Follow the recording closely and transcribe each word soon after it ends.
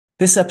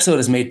This episode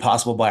is made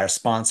possible by our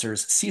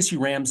sponsors, CSU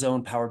Ram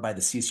Zone, powered by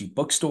the CSU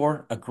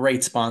Bookstore, a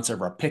great sponsor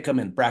of our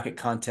Pick'em and Bracket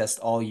contest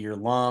all year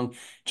long,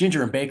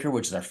 Ginger and Baker,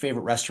 which is our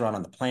favorite restaurant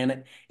on the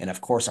planet, and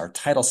of course, our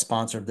title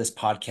sponsor of this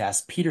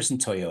podcast, Peterson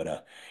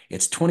Toyota.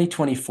 It's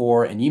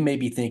 2024, and you may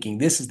be thinking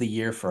this is the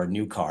year for a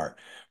new car.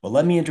 Well,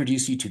 let me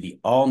introduce you to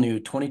the all-new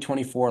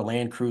 2024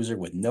 Land Cruiser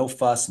with no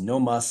fuss, no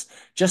muss,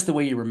 just the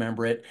way you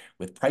remember it,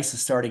 with prices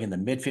starting in the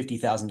mid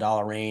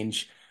 $50,000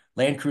 range.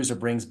 Land Cruiser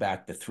brings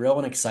back the thrill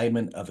and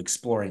excitement of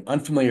exploring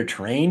unfamiliar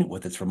terrain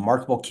with its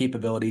remarkable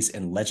capabilities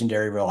and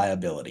legendary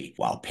reliability,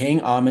 while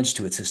paying homage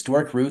to its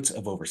historic roots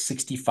of over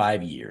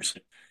 65 years.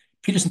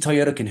 Peterson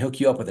Toyota can hook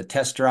you up with a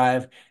test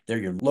drive. They're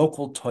your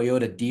local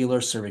Toyota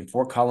dealer serving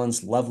Fort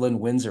Collins, Loveland,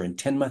 Windsor, and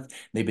Tinmouth.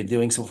 They've been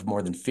doing so for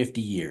more than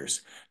 50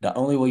 years. Not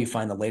only will you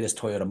find the latest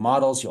Toyota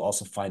models, you'll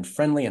also find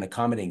friendly and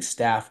accommodating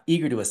staff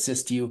eager to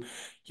assist you.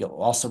 You'll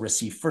also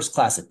receive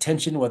first-class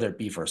attention, whether it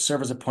be for a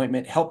service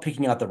appointment, help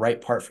picking out the right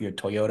part for your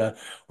Toyota,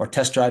 or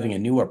test driving a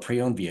new or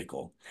pre-owned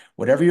vehicle.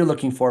 Whatever you're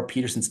looking for,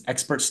 Peterson's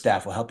expert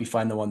staff will help you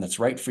find the one that's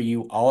right for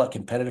you, all at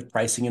competitive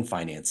pricing and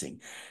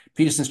financing.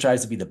 Peterson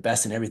strives to be the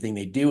best in everything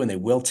they do, and they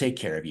will take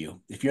care of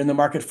you. If you're in the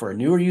market for a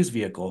new or used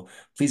vehicle,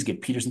 please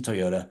give Peterson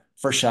Toyota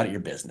first shot at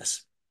your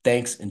business.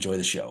 Thanks. Enjoy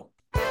the show.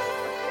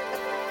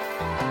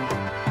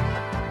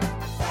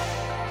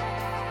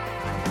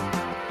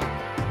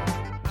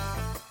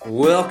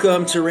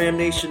 Welcome to Ram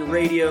Nation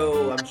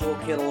Radio. I'm Joel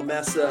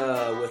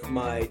Cantalamessa with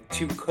my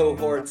two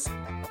cohorts,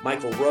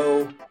 Michael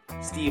Rowe,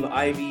 Steve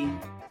Ivy.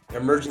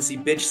 Emergency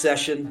bitch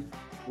session.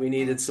 We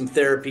needed some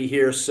therapy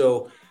here,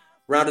 so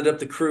rounded up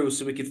the crew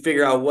so we could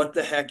figure out what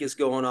the heck is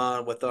going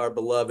on with our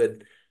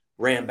beloved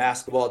Ram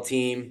basketball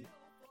team.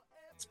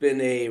 It's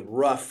been a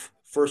rough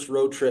first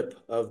road trip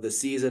of the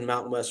season,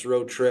 Mountain West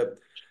road trip.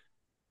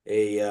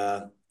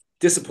 A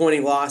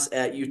disappointing loss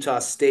at Utah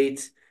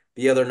State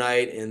the other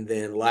night, and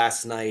then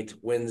last night,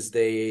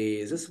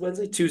 Tuesday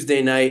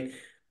night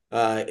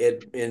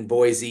in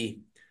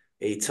Boise,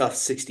 a tough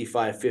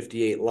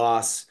 65-58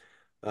 loss.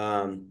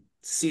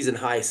 Season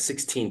high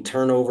 16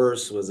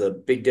 turnovers was a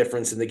big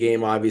difference in the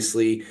game.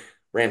 Obviously,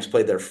 Rams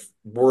played their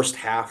worst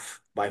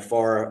half by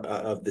far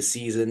of the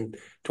season,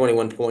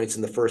 21 points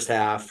in the first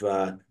half,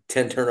 10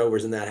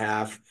 turnovers in that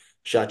half,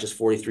 shot just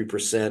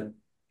 43%.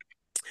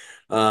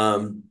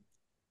 And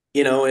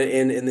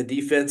the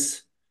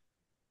defense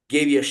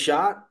gave you a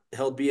shot,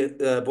 held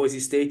Boise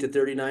State to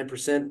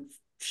 39%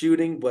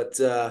 shooting, but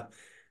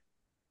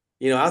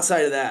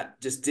outside of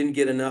that, just didn't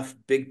get enough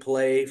big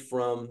play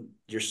from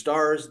your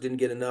stars, didn't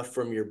get enough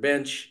from your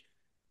bench.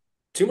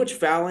 Too much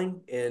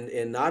fouling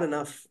and not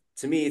enough.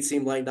 To me, it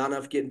seemed like not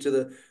enough getting to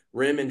the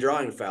rim and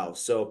drawing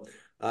fouls. So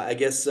I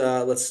guess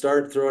let's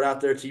throw it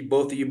out there to you,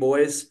 both of you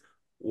boys.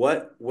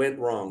 What went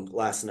wrong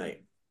last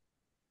night?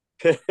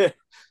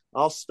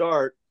 I'll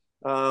start.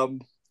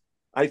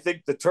 I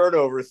think the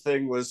turnover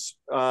thing was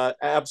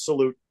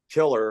absolute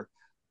killer.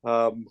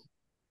 The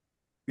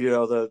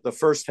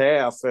first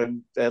half,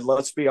 and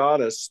let's be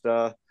honest,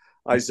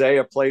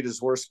 Isaiah played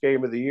his worst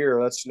game of the year.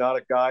 That's not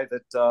a guy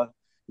that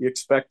you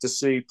expect to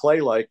see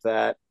play like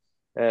that.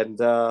 And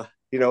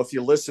if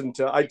you listen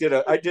to, I did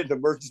an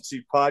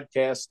emergency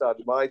podcast on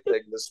my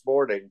thing this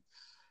morning.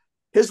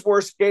 His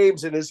worst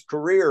games in his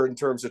career in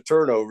terms of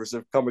turnovers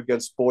have come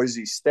against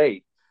Boise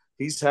State.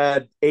 He's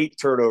had 8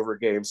 turnover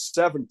games,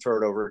 7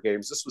 turnover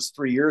games. This was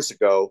 3 years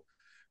ago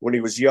when he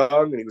was young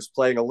and he was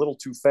playing a little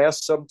too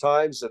fast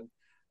sometimes. And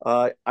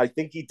I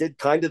think he did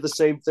kind of the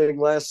same thing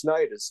last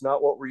night. It's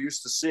not what we're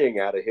used to seeing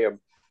out of him.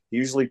 He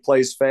usually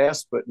plays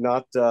fast, but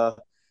not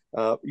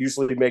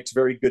usually makes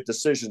very good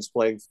decisions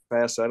playing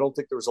fast. I don't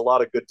think there was a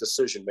lot of good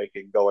decision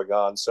making going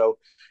on. So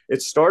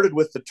it started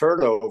with the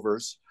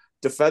turnovers.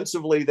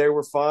 Defensively, they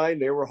were fine.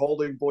 They were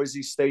holding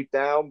Boise State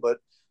down, but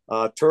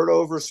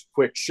turnovers,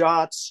 quick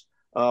shots.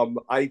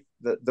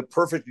 The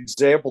perfect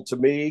example to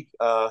me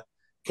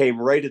came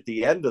right at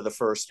the end of the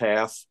first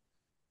half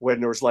when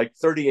there was like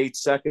 38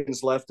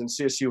 seconds left and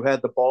CSU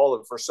had the ball.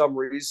 And for some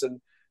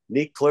reason,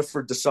 Nick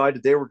Clifford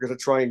decided they were going to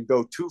try and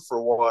go 2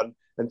 for 1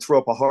 and throw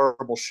up a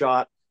horrible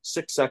shot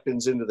 6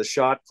 seconds into the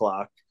shot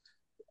clock.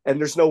 And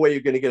there's no way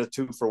you're going to get a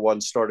 2 for 1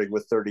 starting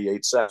with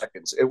 38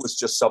 seconds. It was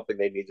just something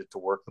they needed to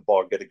work the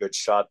ball and get a good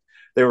shot.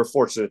 They were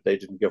fortunate they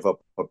didn't give up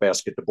a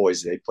basket to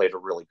Boise. They played a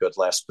really good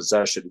last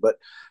possession, but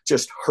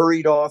just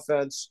hurried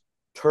offense,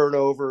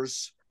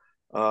 turnovers,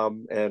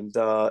 and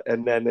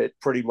then it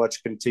pretty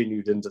much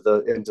continued into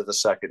the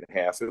second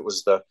half. It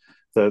was the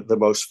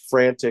most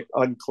frantic,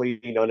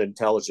 unclean,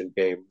 unintelligent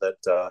game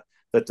that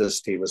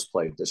this team has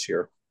played this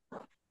year.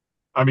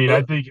 I mean,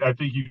 I think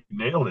you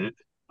nailed it.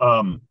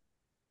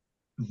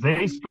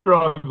 They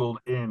struggled,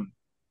 and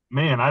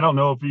man, I don't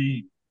know if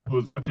he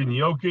was watching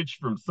Jokic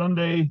from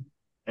Sunday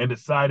and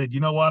decided, you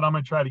know what, I'm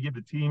going to try to get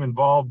the team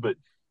involved. But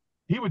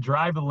he would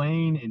drive the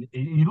lane, and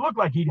he looked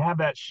like he'd have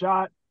that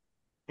shot,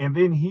 and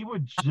then he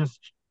would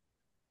just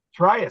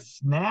try a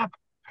snap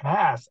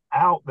pass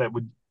out that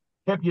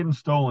kept getting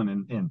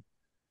stolen. And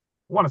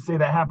I want to say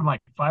that happened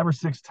like 5 or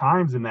 6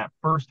 times in that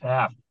first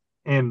half.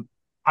 And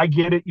I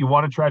get it. You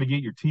want to try to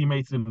get your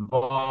teammates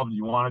involved.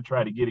 You want to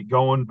try to get it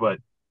going, but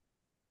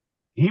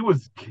he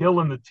was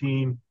killing the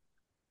team.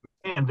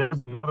 And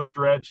there's another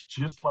stretch,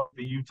 just like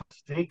the Utah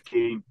State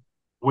game,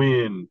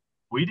 when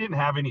we didn't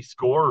have any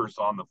scorers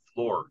on the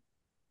floor.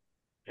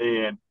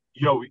 And,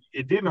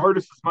 it didn't hurt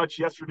us as much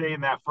yesterday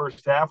in that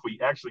first half. We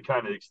actually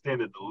kind of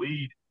extended the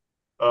lead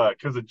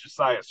because of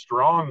Josiah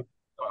Strong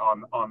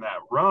on that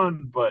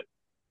run. But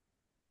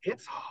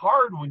it's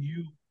hard when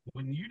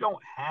you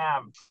don't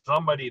have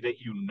somebody that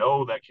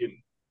that can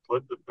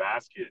put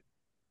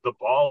the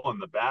ball in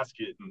the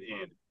basket, and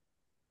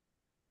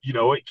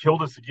it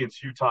killed us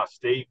against Utah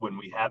State when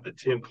we had the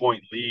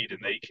 10-point lead and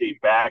they came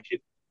back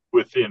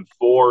within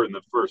 4 in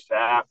the first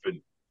half. And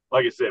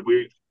like I said,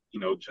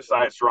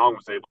 Josiah Strong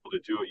was able to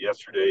do it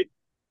yesterday.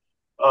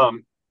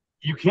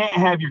 You can't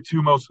have your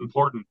two most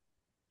important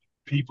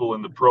people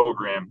in the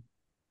program,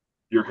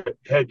 your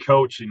head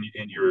coach and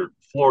your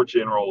floor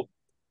general,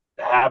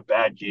 have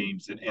bad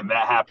games, and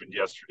that happened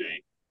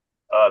yesterday.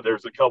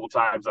 There's a couple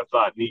times I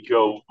thought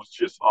Nico was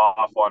just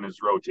off on his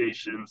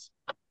rotations.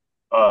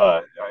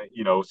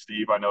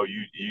 Steve, I know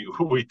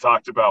we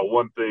talked about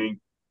one thing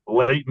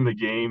late in the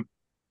game,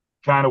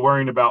 kind of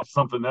worrying about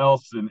something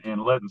else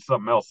and letting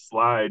something else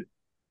slide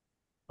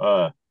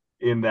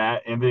in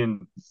that. And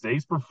then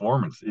Zay's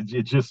performance,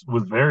 it just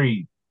was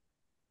very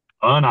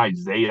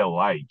un-Isaiah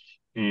like,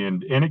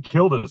 and it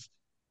killed us.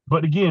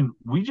 But again,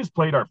 we just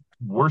played our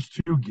worst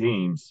 2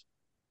 games,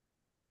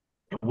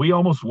 and we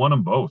almost won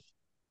them both.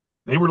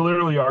 They were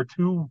literally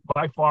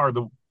by far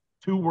the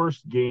 2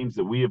 worst games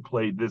that we have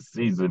played this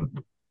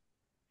season,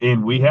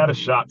 and we had a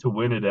shot to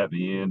win it at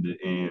the end.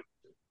 And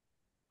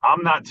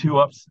I'm not too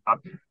upset.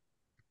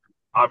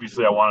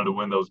 Obviously, I wanted to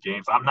win those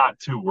games. I'm not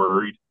too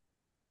worried.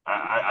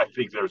 I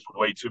think there's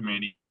way too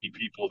many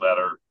people that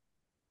are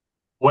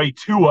way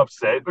too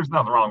upset. There's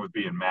nothing wrong with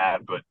being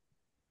mad, but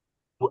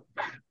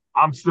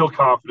I'm still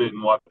confident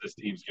in what this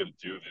team's going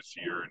to do this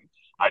year.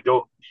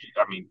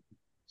 And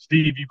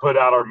Steve, you put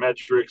out our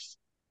metrics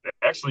that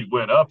actually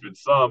went up in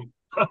some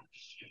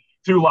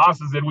 2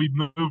 losses, and we've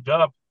moved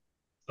up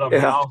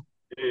somehow.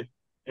 Yeah.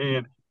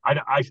 And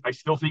I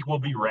still think we'll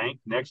be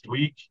ranked next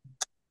week.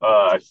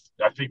 I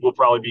think we'll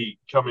probably be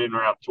coming in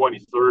around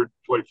 23rd,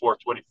 24th,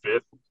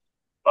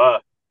 25th,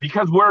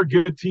 because we're a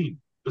good team.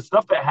 The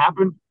stuff that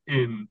happened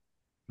in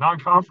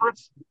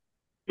non-conference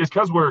is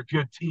because we're a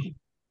good team.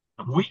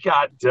 We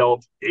got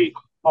dealt a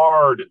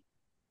hard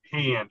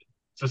hand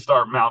to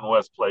start Mountain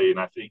West play, and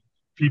I think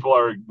people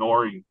are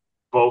ignoring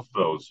both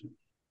those.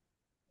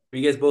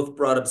 You guys both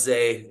brought up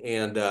Zay,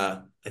 and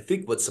I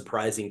think what's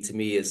surprising to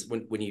me is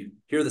when you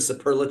hear the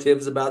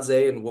superlatives about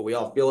Zay and what we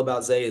all feel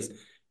about Zay is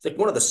it's like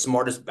one of the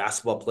smartest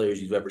basketball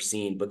players you've ever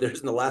seen. But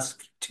there's in the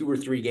last 2 or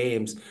 3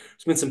 games,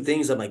 there's been some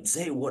things I'm like,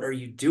 Zay, what are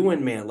you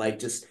doing, man? Like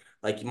just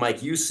like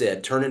Mike, you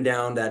said, turning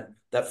down that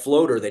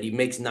floater that he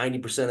makes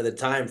 90% of the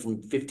time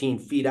from 15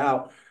 feet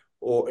out,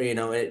 or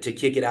to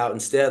kick it out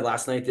instead.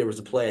 Last night there was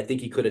a play I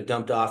think he could have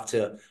dumped off to,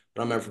 I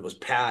don't remember if it was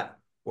Pat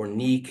or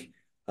Neek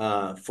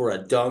for a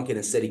dunk, and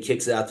instead he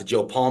kicks it out to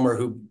Joe Palmer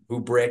who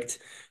bricked.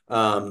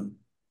 And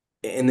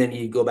then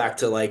you go back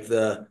to like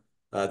the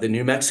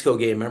New Mexico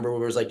game. Remember,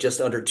 where it was like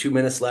just under 2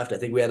 minutes left. I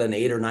think we had an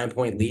 8 or 9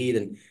 point lead,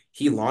 and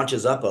he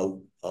launches up a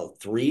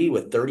 3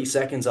 with 30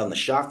 seconds on the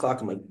shot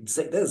clock. I'm like,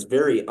 that is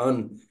very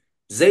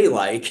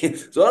Zay-like.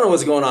 So I don't know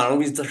what's going on. I don't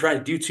know if he's trying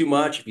to do too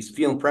much, if he's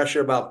feeling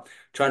pressure about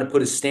trying to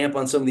put his stamp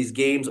on some of these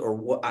games, or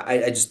what.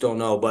 I just don't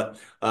know. But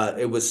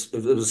it was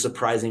a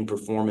surprising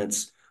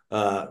performance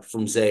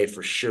from Zay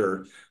for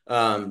sure.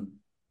 There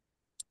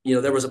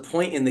was a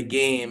point in the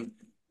game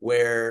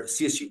where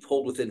CSU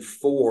pulled within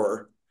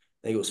 4.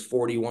 I think it was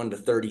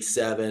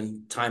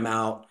 41-37,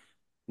 timeout.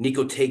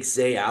 Nico takes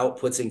Zay out,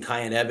 puts in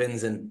Kyan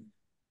Evans, and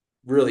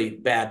really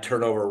bad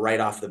turnover right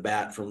off the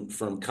bat from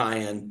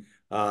Kyan.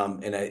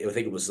 And I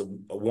think it was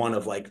one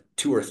of like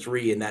 2 or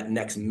 3 in that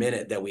next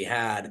minute that we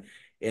had.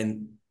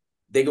 And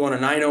they go on a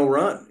 9-0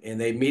 run, and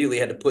they immediately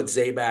had to put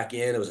Zay back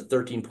in. It was a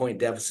 13-point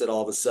deficit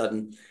all of a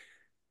sudden.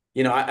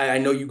 I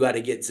know you got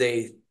to get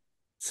Zay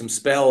some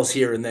spells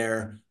here and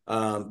there.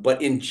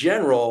 But in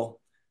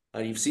general,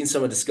 you've seen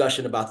some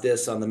discussion about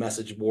this on the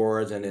message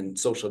boards and in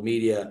social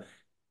media.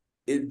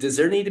 Does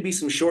there need to be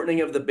some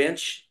shortening of the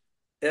bench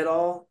at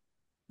all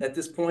at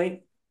this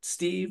point,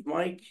 Steve,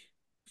 Mike?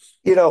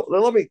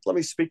 Let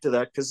me speak to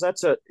that, because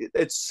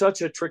it's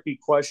such a tricky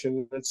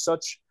question. It's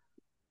such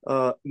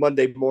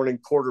Monday morning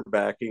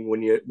quarterbacking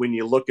when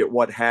you look at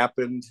what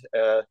happened.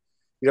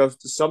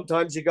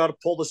 Sometimes you got to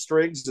pull the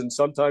strings, and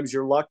sometimes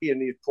you're lucky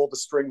and you pull the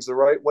strings the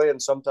right way,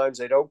 and sometimes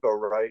they don't go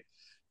right.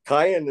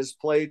 Kyan has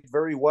played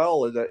very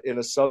well in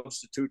a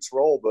substitute's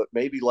role, but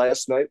maybe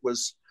last night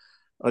was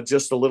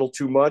just a little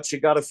too much. You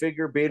got to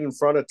figure being in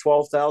front of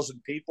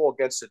 12,000 people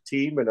against a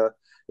team and a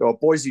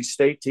Boise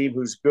State team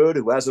who's good,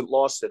 who hasn't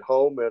lost at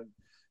home, and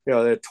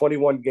a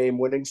 21 game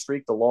winning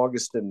streak, the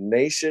longest in the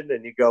nation.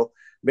 And you go,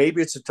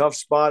 maybe it's a tough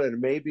spot,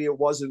 and maybe it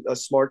wasn't a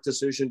smart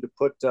decision to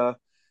put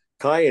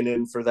Kyan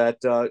in for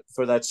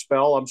that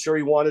spell. I'm sure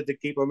he wanted to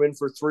keep him in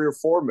for 3 or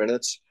 4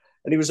 minutes,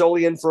 and he was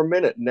only in for a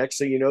minute. Next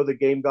thing you know, the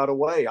game got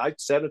away. I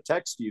sent a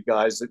text to you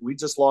guys that we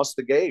just lost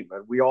the game,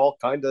 and we all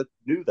kind of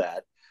knew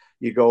that.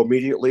 You go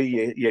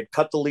immediately, you had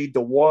cut the lead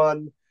to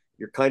one.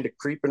 You're kind of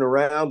creeping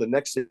around. The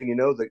next thing you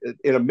know,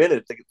 in a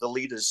minute, the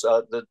lead is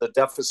the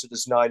deficit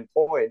is 9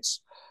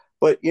 points.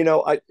 But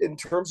in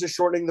terms of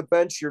shortening the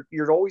bench,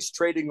 you're always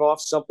trading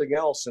off something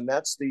else, and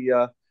that's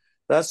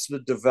the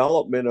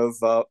development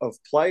of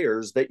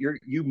players that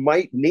you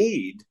might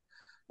need,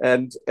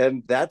 and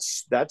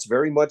that's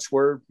very much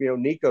where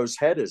Nico's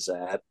head is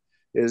at.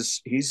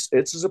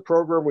 It's a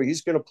program where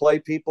he's going to play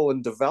people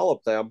and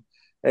develop them.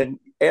 And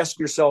ask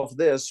yourself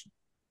this: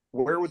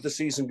 where would the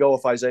season go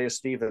if Isaiah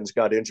Stevens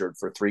got injured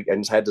for 3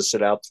 and had to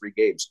sit out 3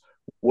 games?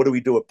 What do we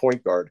do at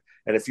point guard?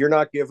 And if you're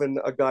not giving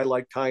a guy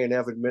like Kyan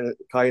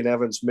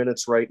Evans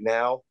minutes right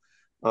now,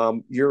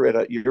 you're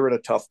in a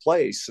tough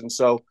place. And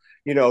so,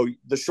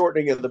 the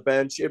shortening of the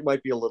bench, it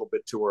might be a little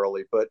bit too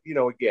early, but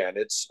again,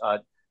 it's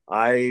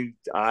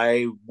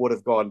I would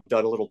have done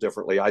a little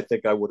differently. I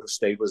think I would have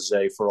stayed with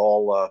Zay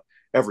for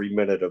every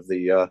minute of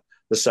the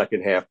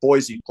second half.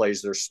 Boise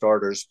plays their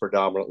starters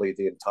predominantly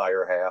the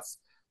entire half.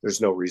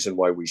 There's no reason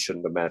why we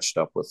shouldn't have matched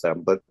up with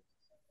them, but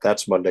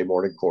that's Monday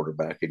morning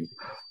quarterbacking.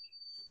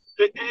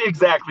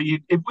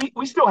 Exactly. If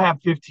we still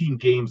have 15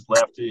 games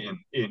left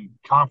in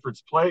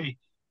conference play,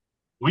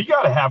 we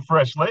got to have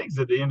fresh legs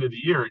at the end of the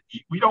year.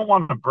 We don't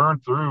want to burn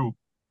through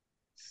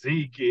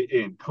Zeke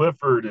and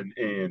Clifford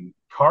and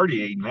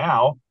Cartier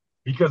now,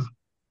 because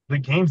the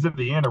games at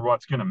the end are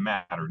what's going to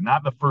matter,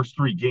 not the first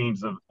 3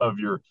 games of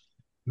your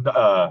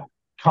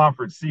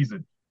conference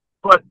season.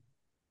 But,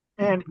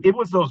 man, it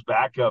was those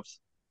backups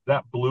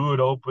that blew it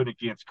open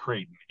against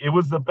Creighton. It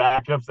was the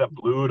backups that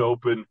blew it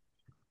open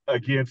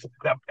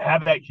that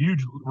had that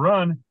huge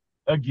run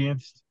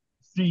against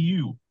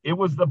CU. It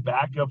was the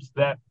backups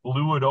that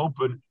blew it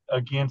open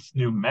against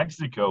New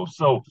Mexico.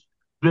 So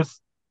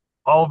this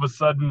all of a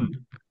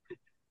sudden,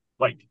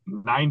 like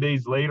 9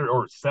 days later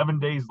or 7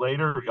 days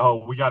later,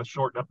 we got to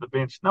shorten up the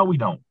bench. No, we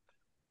don't.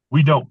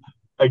 We don't.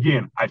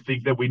 Again, I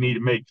think that we need to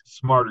make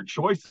smarter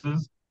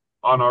choices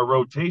on our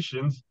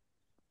rotations.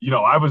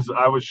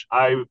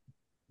 I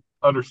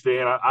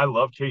understand. I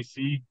love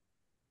KC.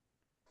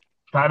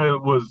 Kind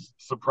of was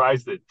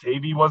surprised that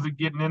Tavy wasn't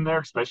getting in there,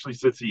 especially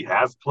since he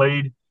has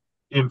played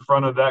in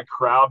front of that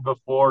crowd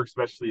before,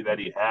 especially that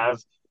he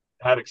has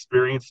had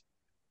experience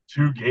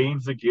 2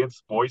 games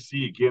against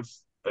Boise,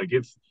 against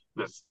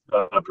this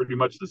pretty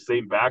much the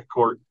same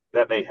backcourt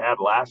that they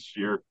had last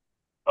year.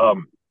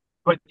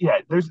 But yeah,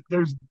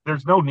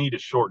 there's no need to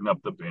shorten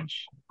up the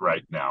bench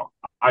right now.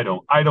 I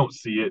don't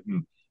see it,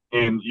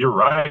 and you're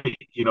right.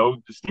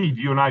 Steve,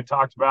 you and I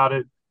talked about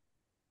it.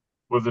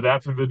 Was it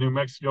after the New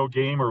Mexico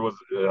game, or was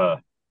it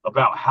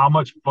about how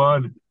much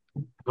fun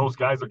those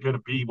guys are going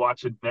to be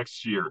watching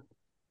next year?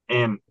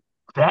 And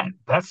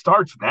that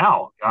starts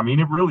now. I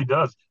mean, it really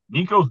does.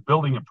 Nico's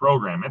building a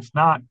program.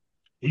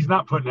 He's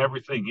not putting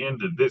everything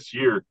into this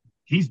year.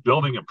 He's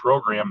building a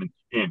program,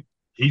 and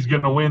he's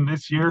going to win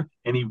this year,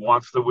 and he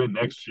wants to win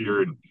next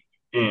year.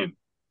 And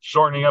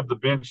shortening up the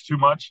bench too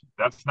much,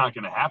 that's not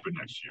going to happen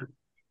next year.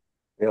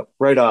 Yep,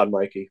 right on,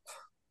 Mikey.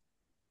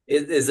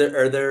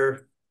 Are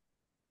there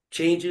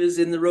changes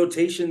in the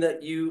rotation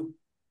that you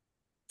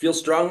feel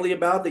strongly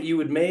about that you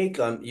would make?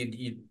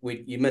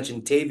 You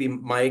mentioned Tavy,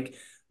 Mike,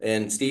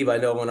 and Steve. I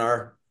know in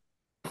our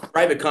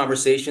private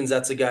conversations,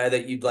 that's a guy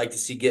that you'd like to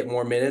see get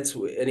more minutes.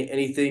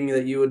 Anything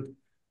that you would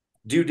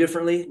do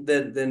differently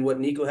than what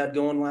Nico had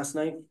going last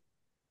night?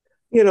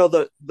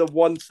 The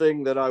one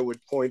thing that I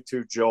would point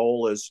to,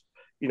 Joel, is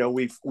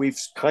we've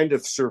kind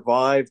of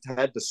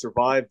had to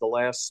survive the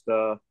last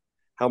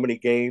how many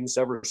games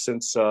ever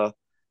since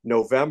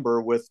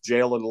November, with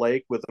Jalen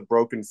Lake with a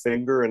broken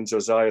finger and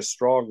Josiah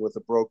Strong with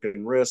a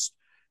broken wrist.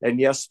 And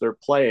yes, they're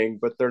playing,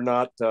 but they're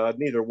not.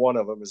 Neither one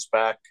of them is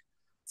back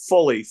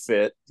fully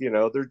fit.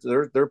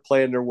 They're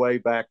playing their way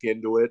back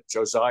into it.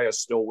 Josiah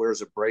still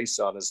wears a brace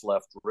on his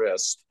left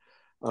wrist,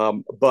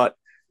 but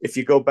if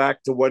you go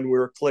back to when we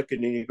were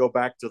clicking and you go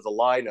back to the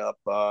lineup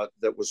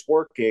that was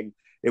working,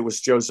 it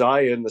was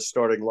Josiah in the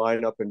starting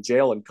lineup and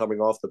Jalen coming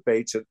off the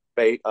bench,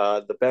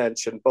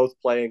 and both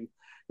playing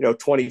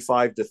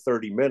 25 to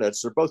 30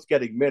 minutes. They're both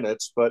getting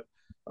minutes, but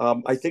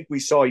I think we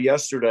saw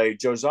yesterday,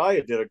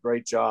 Josiah did a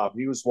great job.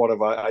 He was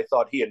I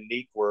thought he and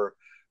Neek were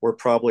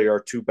probably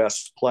our 2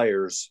 best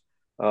players.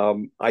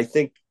 I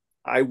think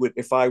I would,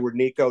 if I were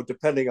Nico,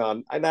 depending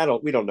on, and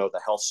we don't know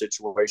the health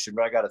situation,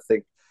 but I got to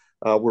think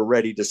we're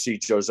ready to see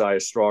Josiah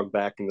Strong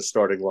back in the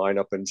starting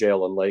lineup and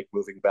Jalen Lake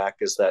moving back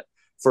as that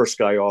first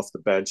guy off the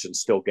bench and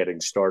still getting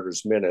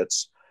starters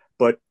minutes.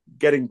 But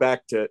getting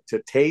back to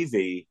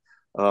Tavy,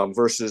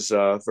 versus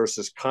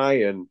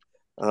Kyan,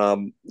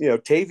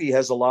 Tavy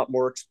has a lot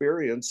more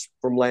experience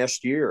from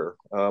last year.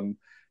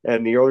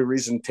 And the only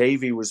reason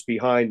Tavy was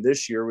behind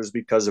this year was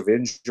because of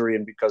injury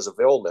and because of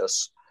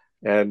illness.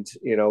 And,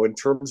 in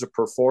terms of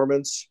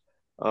performance,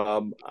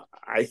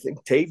 I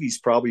think Tavy's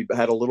probably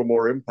had a little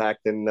more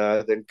impact than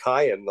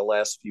Kyan the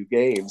last few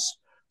games.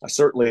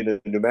 certainly in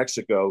the New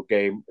Mexico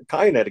game.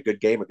 Kyan had a good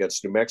game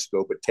against New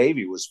Mexico, but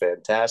Tavy was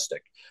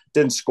fantastic.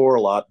 Didn't score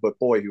a lot, but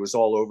boy, he was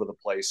all over the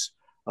place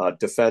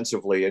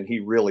defensively, and he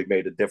really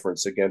made a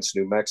difference against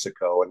New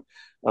Mexico.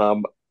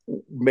 And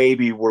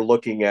maybe we're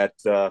looking at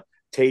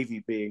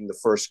Tavy being the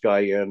first guy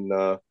in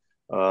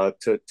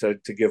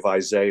to give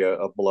Isaiah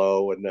a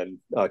blow, and then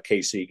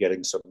KC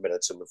getting some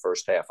minutes in the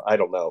first half. I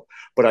don't know,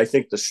 but I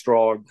think the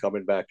Strong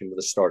coming back into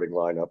the starting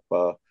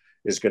lineup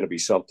is going to be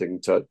something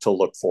to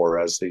look for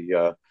as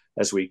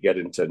we get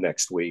into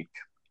next week.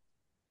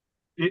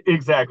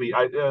 Exactly.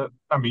 I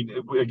mean,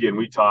 again,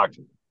 we talked.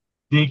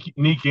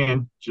 Nick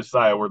and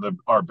Josiah were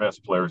our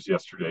best players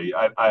yesterday.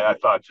 I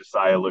thought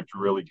Josiah looked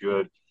really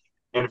good,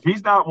 and if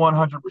he's not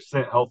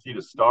 100% healthy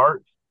to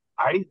start,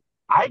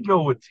 I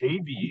go with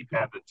Tavy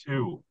at the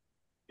 2,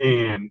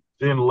 and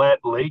then let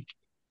Lake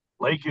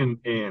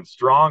and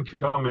Strong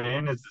come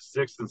in as the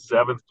 6th and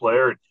 7th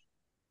player.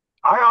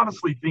 I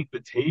honestly think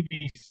that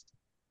Tavy's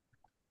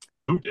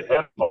moved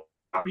ahead.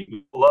 I mean,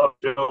 we love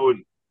Joe,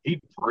 and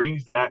he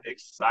brings that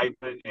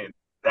excitement and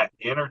that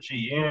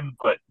energy in.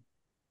 But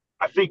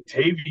I think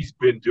Tavy's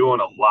been doing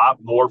a lot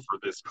more for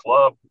this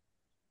club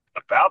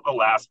about the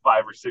last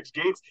 5 or 6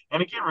 games.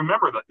 And again,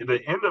 remember the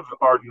end of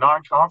our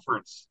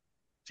non-conference,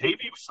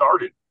 Tavy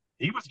started.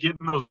 He was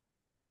getting those.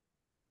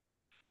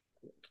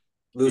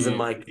 Losing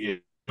Mike.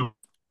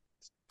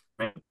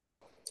 Man.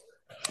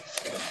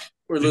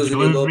 We're losing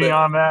you a little bit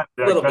on that.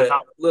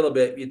 Little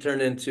bit. You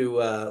turned into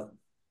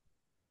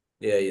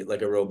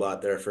like a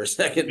robot there for a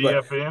second.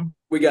 BFN. But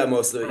we got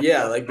most of it.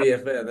 Yeah, like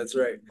BFN. That's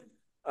right.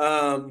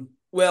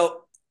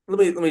 Well,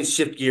 let me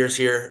shift gears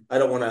here. I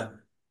don't want to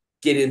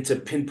get into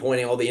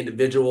pinpointing all the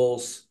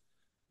individuals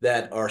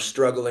that are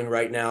struggling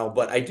right now,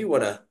 but I do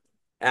want to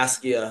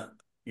ask you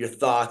your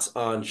thoughts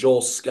on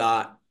Joel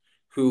Scott,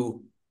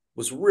 who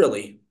was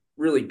really,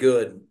 really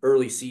good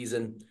early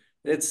season.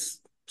 It's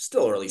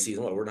still early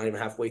season. We're not even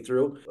halfway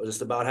through,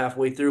 just about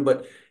halfway through,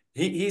 but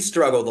he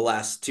struggled the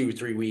last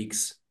 2-3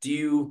 weeks.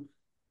 It's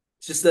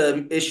just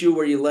an issue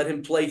where you let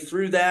him play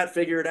through that,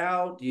 figure it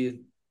out? Do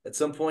you, at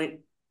some point,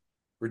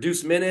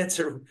 reduce minutes,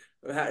 or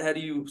how do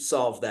you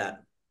solve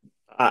that?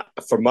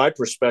 From my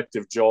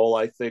perspective, Joel,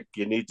 I think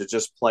you need to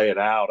just play it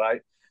out.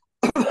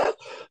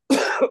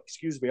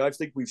 Excuse me. I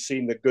think we've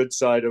seen the good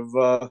side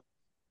of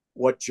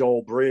what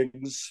Joel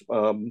brings,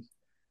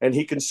 and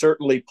he can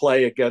certainly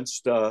play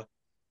against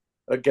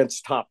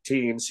top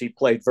teams. He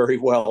played very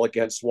well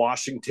against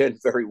Washington,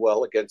 very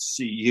well against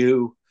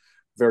CU,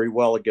 very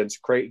well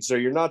against Creighton. So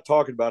you're not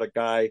talking about a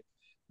guy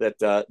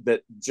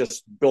that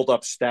just built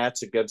up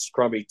stats against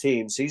crummy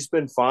teams. He's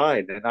been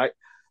fine, and I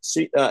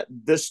see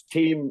this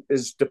team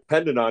is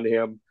dependent on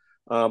him.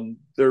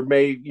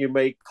 You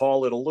may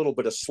call it a little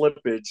bit of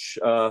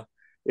slippage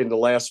in the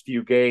last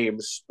few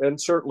games, and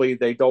certainly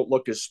they don't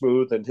look as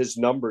smooth, and his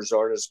numbers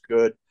aren't as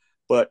good.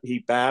 But he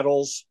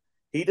battles.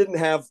 He didn't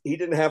have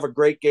a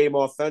great game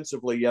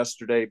offensively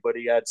yesterday, but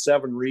he had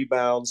 7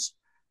 rebounds,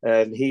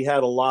 and he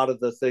had a lot of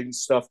the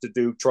stuff to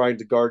do trying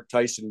to guard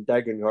Tyson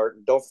Degenhart.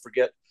 And don't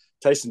forget,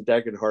 Tyson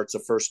Degenhart's a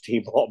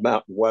first-team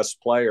All-Mountain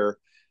West player,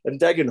 and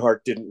Degenhart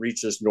didn't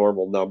reach his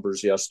normal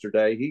numbers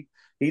yesterday.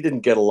 He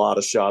didn't get a lot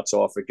of shots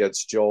off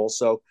against Joel,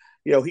 so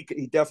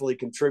he definitely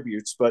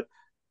contributes. But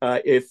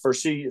if for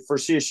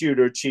CSU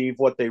to achieve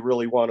what they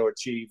really want to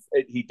achieve,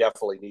 he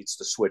definitely needs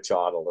to switch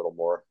on a little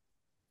more.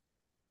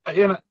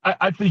 And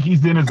I think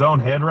he's in his own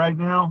head right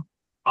now,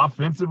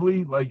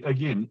 offensively. Like,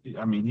 again,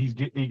 I mean,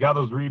 he got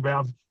those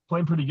rebounds,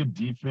 playing pretty good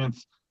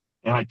defense,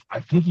 and I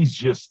think he's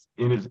just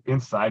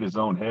inside his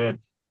own head,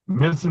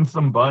 missing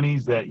some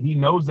bunnies that he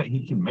knows that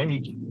he can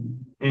make.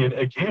 And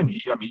again, you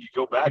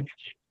go back and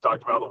you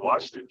talked about the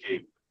Washington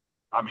game.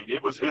 I mean,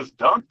 it was his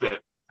dunk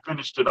that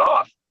finished it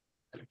off.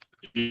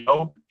 He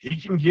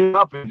can get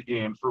up,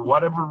 and for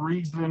whatever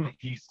reason,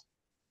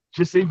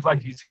 just seems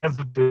like he's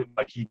hesitant,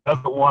 like he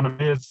doesn't want to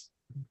miss.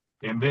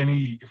 And then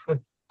he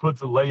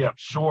puts a layup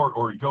short,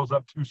 or he goes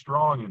up too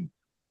strong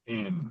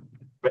and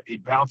he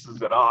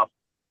bounces it off.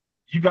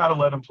 You got to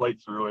let him play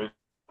through it.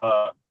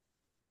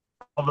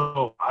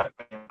 Although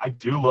I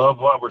do love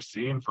what we're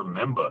seeing from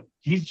Memba.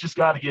 He's just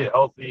got to get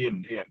healthy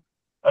and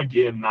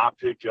again, not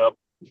pick up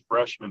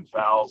freshman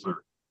fouls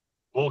or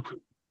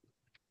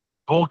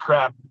bull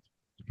crap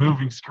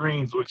moving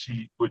screens, which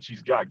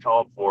he's got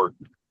called for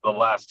the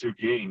last 2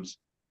 games.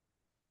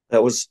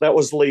 That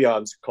was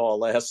Leon's call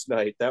last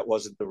night. That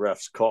wasn't the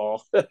ref's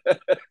call.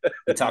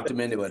 You talked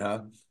him into it, huh?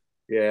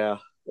 Yeah.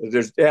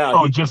 Just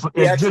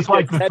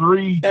like the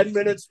 3 10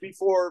 minutes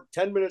before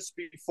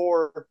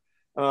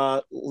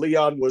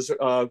Leon was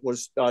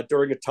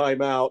during a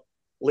timeout.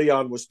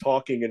 Leon was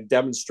talking and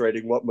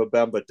demonstrating what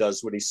Mbemba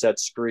does when he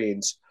sets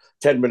screens.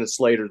 10 minutes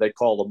later, they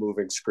called a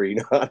moving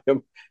screen on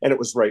him, and it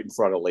was right in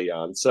front of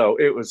Leon. So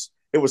it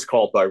was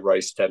called by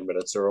Rice 10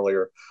 minutes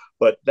earlier,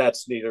 but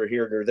that's neither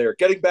here nor there.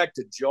 Getting back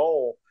to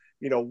Joel,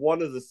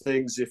 one of the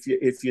things, if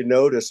you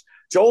notice,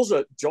 Joel's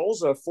a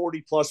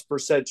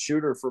 40+%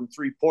 shooter from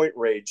 3-point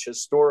range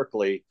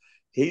historically.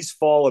 He's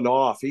fallen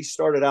off. He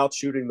started out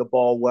shooting the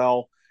ball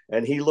well,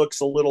 and he looks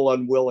a little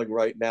unwilling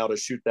right now to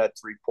shoot that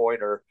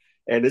 3-pointer.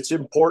 And it's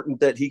important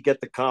that he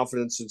get the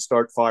confidence and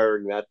start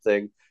firing that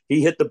thing.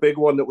 He hit the big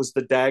one that was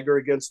the dagger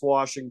against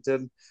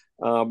Washington.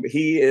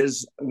 He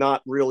is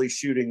not really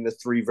shooting the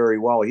three very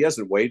well. He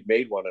hasn't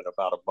made one in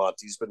about a month.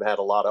 He's had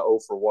a lot of 0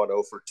 for 1,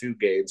 0 for 2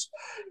 games,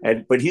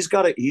 but he's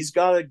got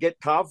to get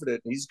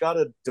confident. He's got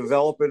to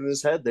develop it in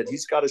his head that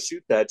he's got to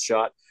shoot that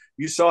shot.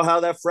 You saw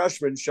how that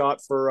freshman shot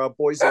for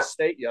Boise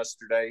State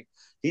yesterday.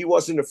 He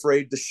wasn't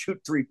afraid to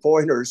shoot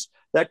 3-pointers.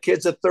 That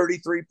kid's a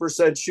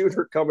 33%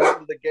 shooter coming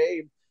into the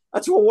game.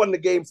 That's what won the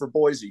game for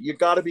Boise. You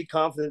got to be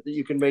confident that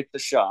you can make the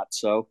shot.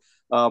 So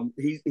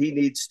he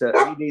needs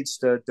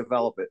to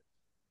develop it.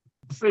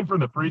 Same from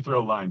the free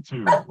throw line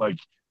too. Like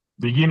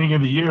beginning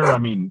of the year, I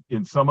mean,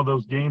 in some of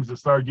those games that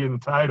started getting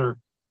tighter,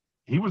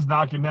 he was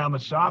knocking down the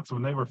shots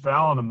when they were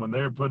fouling him, when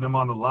they were putting him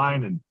on the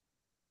line. And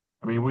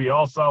I mean, we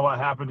all saw what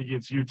happened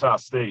against Utah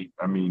State.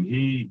 I mean,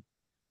 he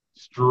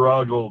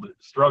struggled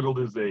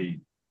as a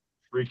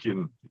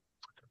freaking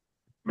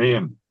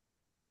man.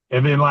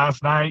 And then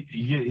last night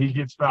he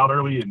gets fouled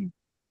early and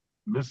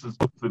misses.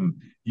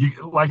 And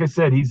like I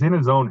said, he's in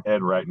his own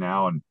head right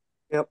now, and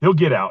yep. He'll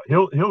get out.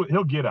 He'll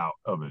get out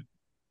of it.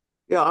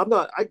 Yeah,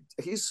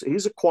 he's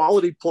a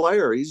quality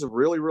player. He's a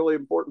really, really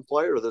important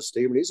player to this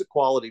team, and he's a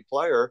quality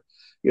player.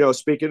 You know,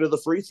 speaking of the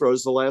free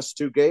throws, the last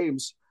 2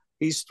 games,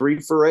 he's 3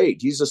 for 8.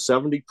 He's a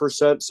 70%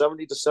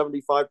 to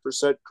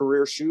 75%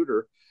 career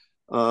shooter.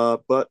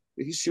 But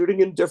he's shooting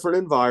in different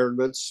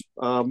environments.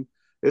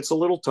 It's a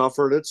little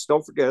tougher, and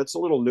don't forget, it's a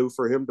little new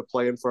for him to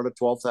play in front of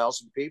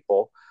 12,000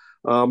 people.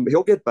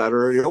 He'll get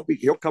better, and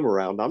he'll come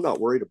around. I'm not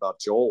worried about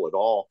Joel at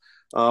all.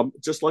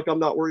 Just like I'm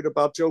not worried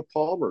about Joe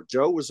Palmer.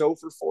 Joe was 0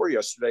 for 4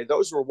 yesterday.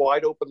 Those were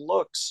wide open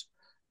looks,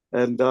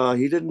 and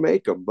he didn't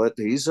make them. But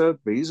he's a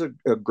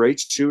great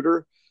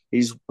shooter.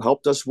 He's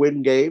helped us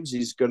win games.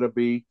 He's going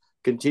to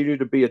continue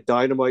to be a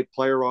dynamite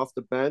player off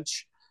the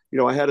bench. You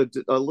know, I had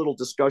a little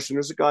discussion.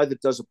 There's a guy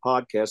that does a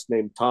podcast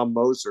named Tom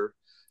Moser,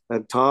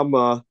 and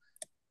Tom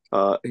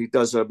he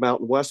does a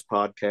Mountain West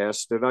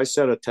podcast. And I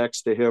sent a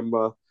text to him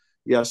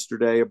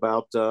yesterday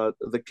about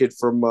the kid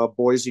from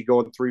Boise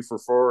going 3 for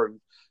 4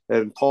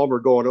 and Palmer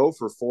going 0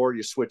 for 4.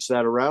 You switch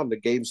that around, the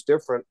game's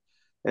different.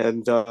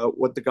 And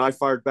what the guy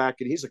fired back,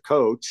 and he's a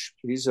coach.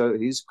 He's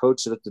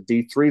coached at the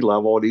D3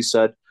 level, and he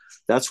said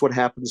that's what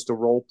happens to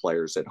role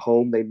players. At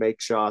home, they make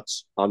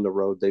shots. On the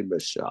road, they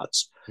miss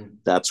shots.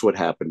 That's what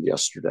happened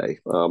yesterday.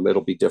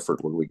 It'll be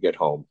different when we get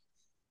home.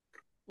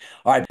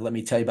 All right, let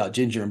me tell you about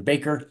Ginger and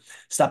Baker.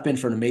 Stop in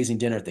for an amazing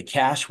dinner at the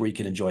Cache, where you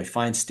can enjoy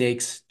fine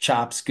steaks,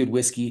 chops, good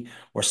whiskey,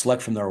 or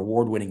select from their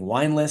award-winning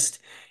wine list.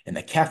 And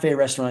the Cafe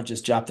restaurant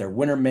just dropped their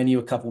winter menu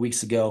a couple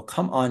weeks ago.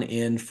 Come on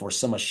in for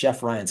some of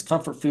Chef Ryan's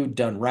comfort food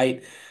done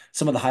right.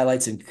 Some of the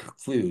highlights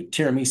include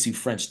tiramisu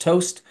French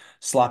toast,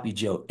 sloppy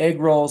Joe egg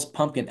rolls,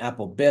 pumpkin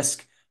apple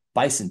bisque,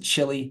 bison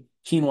chili,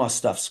 quinoa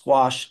stuffed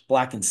squash,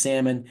 blackened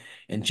salmon,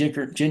 and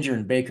Ginger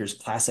and Baker's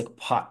classic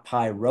pot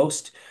pie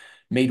roast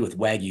made with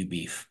Wagyu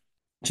beef.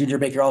 Ginger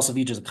Baker also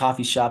features a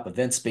coffee shop,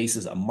 event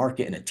spaces, a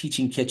market, and a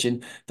teaching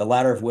kitchen, the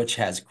latter of which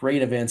has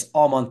great events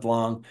all month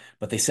long,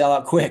 but they sell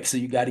out quick, so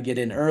you got to get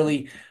in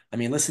early. I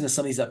mean, listen to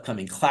some of these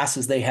upcoming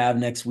classes they have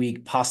next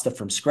week: pasta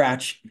from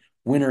scratch,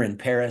 winter in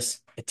Paris,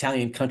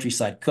 Italian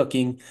countryside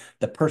cooking,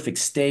 the perfect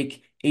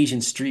steak,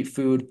 Asian street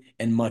food,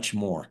 and much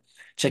more.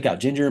 Check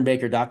out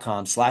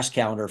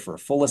gingerandbaker.com/calendar for a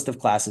full list of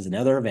classes and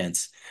other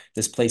events.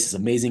 This place is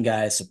amazing,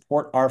 guys.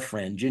 Support our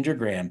friend Ginger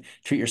Graham.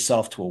 Treat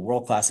yourself to a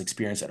world-class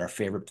experience at our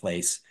favorite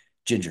place,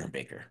 Ginger and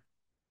Baker.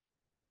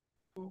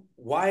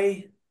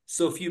 Why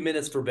so few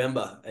minutes for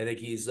Bemba? I think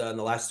he's in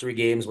the last 3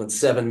 games went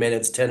 7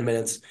 minutes, 10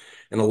 minutes,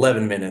 and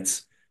 11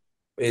 minutes.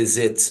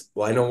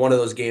 I know one of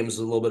those games was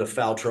a little bit of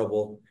foul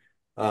trouble.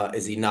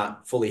 Is he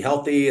not fully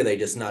healthy? Are they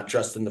just not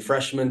trusting the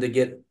freshman to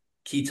get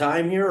key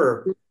time here,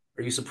 or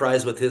are you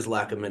surprised with his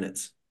lack of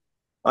minutes?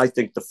 I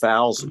think the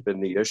fouls have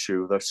been the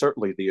issue. They're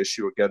certainly the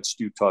issue against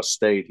Utah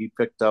State. He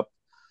picked up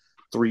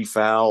 3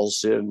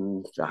 fouls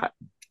in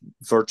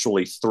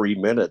virtually 3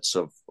 minutes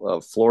of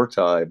floor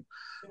time.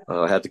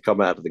 Had to come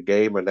out of the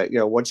game. And,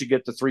 once you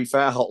get to 3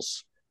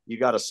 fouls, you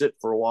got to sit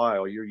for a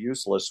while. You're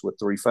useless with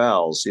 3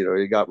 fouls. You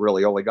only got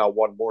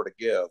 1 more to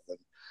give. And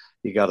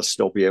you got to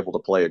still be able to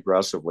play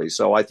aggressively.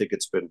 So I think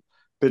it's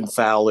been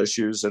foul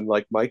issues. And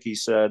like Mikey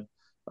said,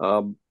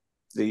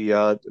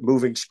 the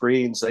moving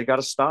screens, they got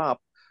to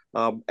stop.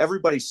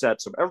 Everybody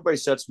sets them. Everybody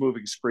sets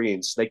moving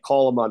screens. They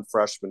call them on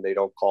freshmen. They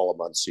don't call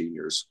them on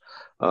seniors.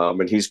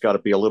 And he's got to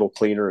be a little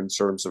cleaner in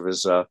terms of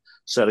his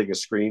setting of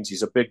screens.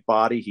 He's a big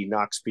body. He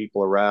knocks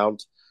people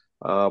around.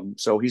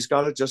 So he's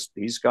got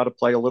to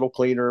play a little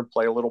cleaner and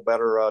play a little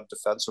better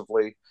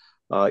defensively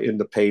in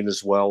the paint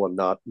as well, and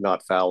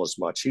not foul as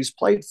much. He's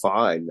played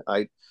fine.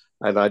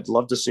 I'd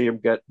love to see him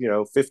get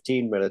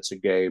 15 minutes a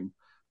game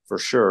for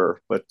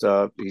sure, but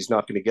he's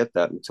not going to get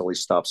that until he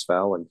stops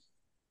fouling.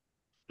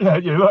 Yeah,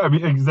 I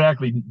mean,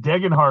 exactly.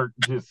 Degenhart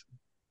just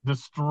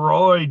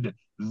destroyed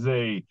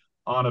Zay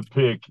on a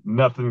pick,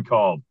 nothing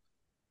called.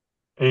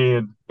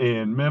 And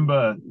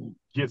Memba,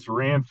 gets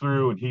ran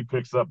through and he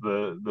picks up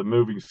the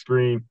moving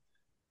screen.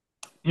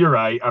 You're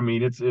right. I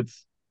mean, it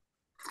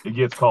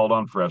gets called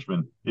on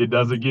freshmen. It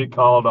doesn't get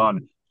called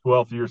on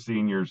 12th year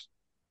seniors.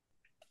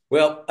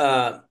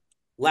 Well,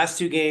 last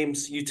two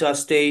games, Utah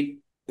State,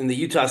 in the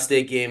Utah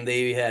State game,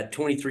 they had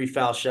 23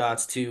 foul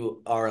shots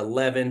to our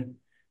 11.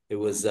 It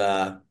was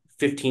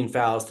 15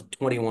 fouls to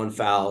 21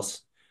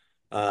 fouls.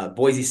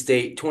 Boise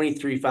State,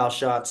 23 foul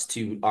shots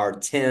to our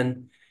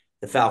 10.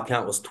 The foul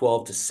count was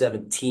 12 to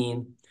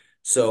 17.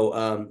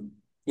 So,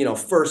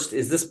 first,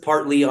 is this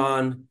partly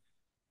on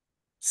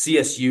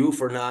CSU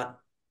for not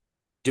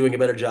doing a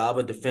better job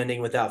of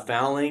defending without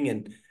fouling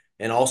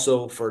and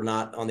also for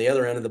not on the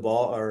other end of the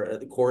ball or at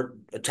the court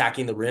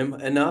attacking the rim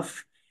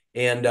enough?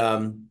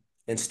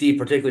 And Steve,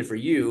 particularly for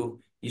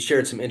you, you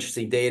shared some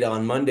interesting data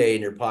on Monday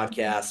in your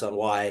podcast on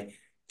why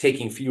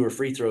taking fewer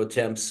free throw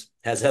attempts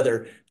has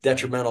other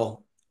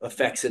detrimental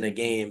effects in a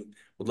game.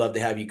 Would love to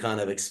have you kind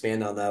of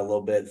expand on that a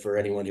little bit for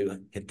anyone who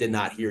did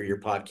not hear your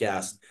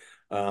podcast.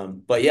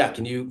 But yeah,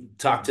 can you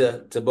talk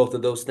to both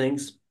of those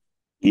things?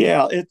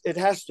 Yeah, it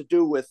has to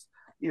do with,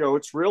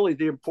 it's really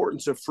the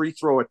importance of free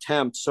throw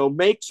attempts. So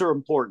makes are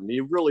important.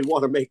 You really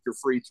want to make your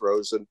free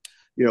throws. And,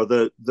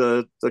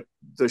 the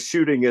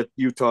shooting at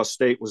Utah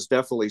State was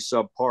definitely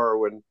subpar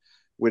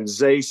when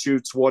Zay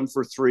shoots 1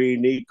 for 3,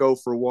 Nico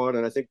for 1,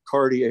 and I think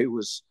Cartier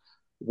was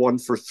 1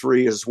 for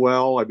 3 as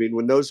well. I mean,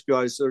 when those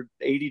guys are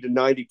 80 to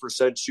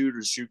 90%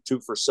 shooters shoot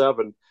 2 for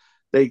 7,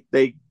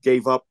 they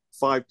gave up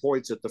 5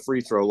 points at the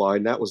free throw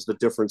line. That was the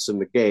difference in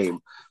the game.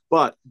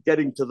 But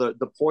getting to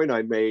the point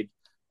I made,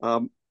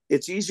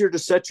 it's easier to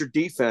set your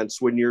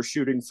defense when you're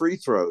shooting free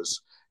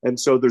throws. And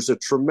so there's a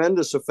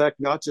tremendous effect,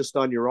 not just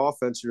on your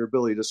offense and your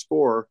ability to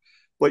score,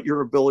 but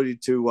your ability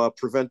to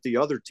prevent the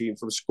other team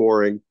from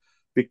scoring.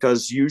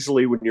 Because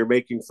usually when you're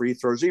making free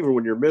throws, even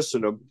when you're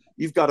missing them,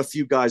 you've got a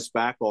few guys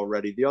back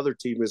already. The other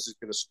team isn't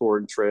going to score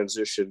in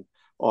transition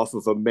off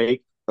of a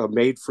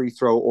made free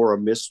throw or a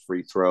missed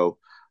free throw.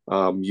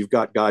 You've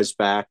got guys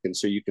back, and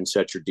so you can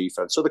set your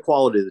defense. So the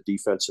quality of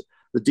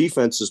the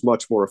defense is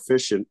much more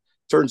efficient.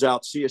 Turns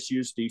out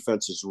CSU's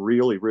defense is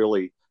really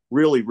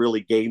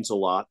gains a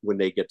lot when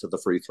they get to the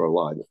free throw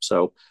line.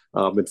 So,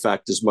 in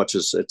fact, as much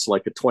as it's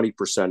like a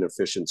 20%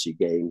 efficiency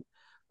gain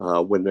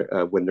when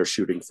they're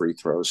shooting free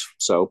throws.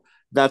 So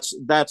that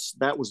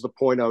was the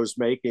point I was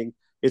making.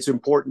 It's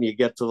important you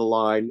get to the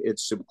line.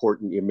 It's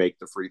important you make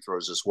the free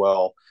throws as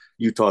well.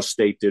 Utah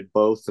State did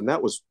both, and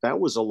that was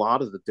a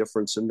lot of the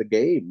difference in the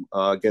game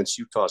against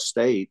Utah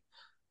State.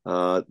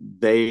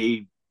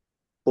 They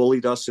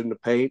bullied us in the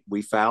paint.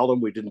 We fouled them.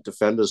 We didn't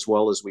defend as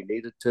well as we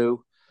needed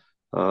to.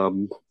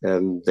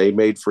 And they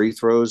made free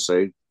throws.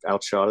 They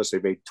outshot us. They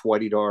made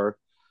 20 to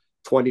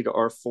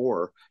our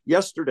 4.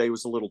 Yesterday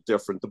was a little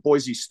different. The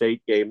Boise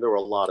State game, there were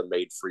a lot of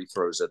made free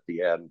throws at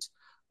the end.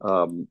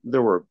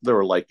 There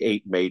were like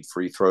 8 made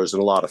free throws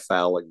and a lot of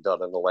fouling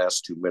done in the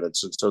last 2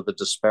 minutes. And so the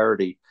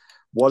disparity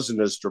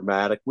wasn't as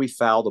dramatic. We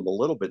fouled them a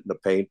little bit in the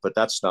paint, but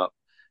that's not,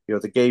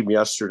 the game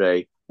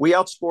yesterday. We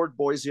outscored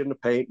Boise in the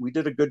paint. We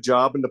did a good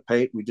job in the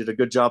paint. We did a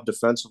good job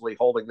defensively,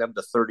 holding them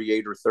to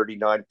 38 or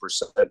 39%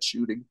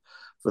 shooting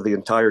for the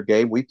entire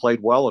game. We played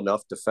well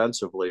enough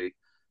defensively.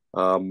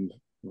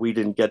 We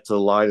didn't get to the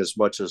line as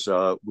much as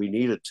we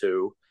needed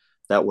to.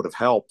 That would have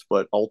helped,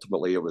 but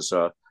ultimately it was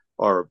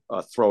our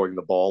throwing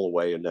the ball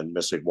away and then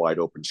missing wide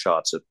open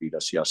shots that beat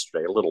us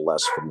yesterday. A little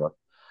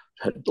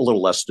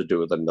less to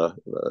do than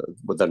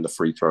the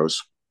free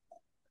throws.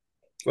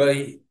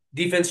 Well,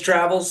 defense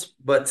travels,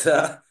 but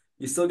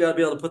you still got to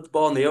be able to put the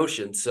ball in the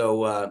ocean.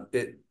 So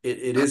it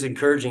is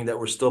encouraging that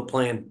we're still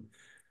playing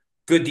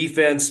good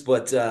defense,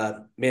 but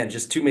man,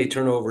 just too many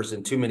turnovers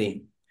and too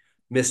many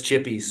missed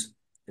chippies,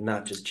 and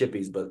not just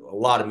chippies, but a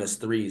lot of missed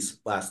threes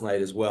last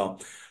night as well.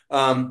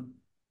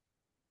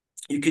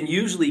 You can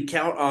usually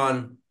count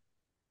on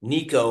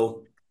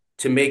Nico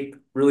to make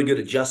really good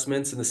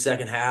adjustments in the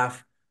second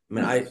half. I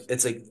mean,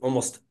 it's like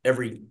almost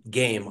every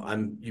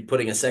game you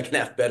putting a second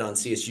half bet on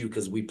CSU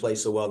because we play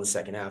so well in the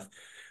second half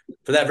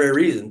for that very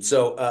reason.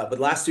 So, but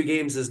last 2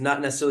 games has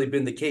not necessarily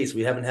been the case.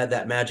 We haven't had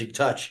that magic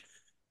touch.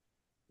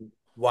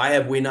 Why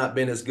have we not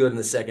been as good in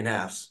the second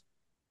halves?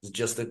 Is it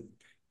just a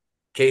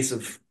case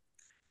of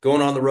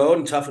going on the road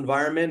in tough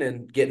environment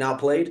and getting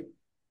outplayed?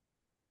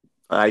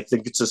 I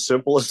think it's as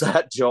simple as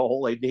that,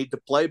 Joel. They need to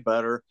play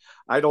better.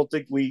 I don't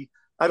think we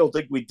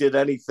did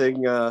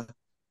anything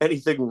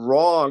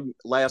wrong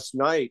last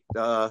night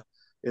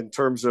in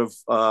terms of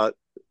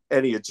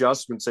any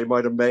adjustments they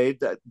might have made.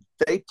 That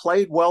they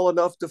played well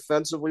enough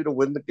defensively to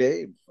win the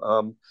game.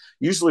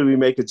 Usually we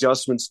make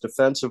adjustments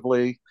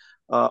defensively.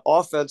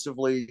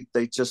 Offensively,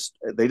 they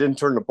didn't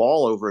turn the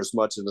ball over as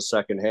much in the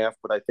second half,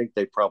 but I think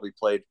they probably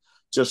played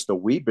just a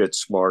wee bit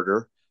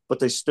smarter. But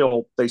they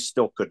still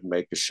couldn't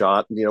make a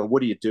shot.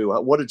 What do you do?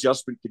 What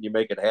adjustment can you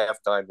make at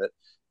halftime that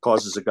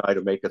causes a guy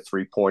to make a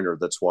 3-pointer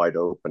that's wide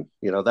open?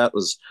 That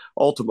was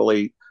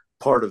ultimately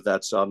part of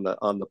that's on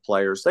the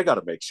players. They got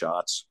to make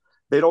shots.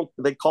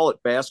 they call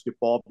it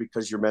basketball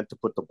because you're meant to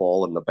put the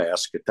ball in the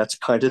basket. That's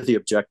kind of the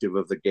objective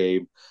of the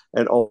game.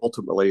 And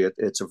ultimately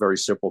it's a very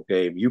simple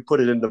game. You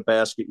put it in the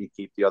basket, you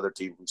keep the other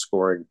team from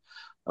scoring,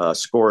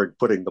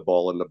 putting the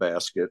ball in the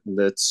basket. And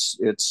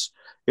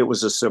it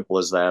was as simple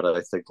as that.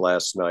 I think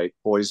last night,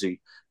 Boise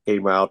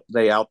came out,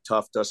 they out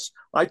toughed us.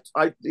 I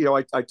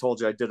told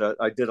you I did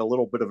a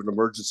little bit of an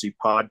emergency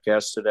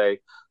podcast today.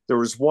 There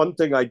was one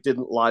thing I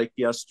didn't like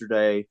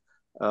yesterday.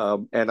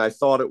 And I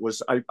thought it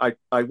was,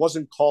 I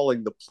wasn't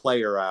calling the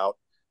player out,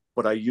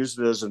 but I used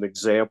it as an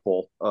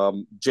example.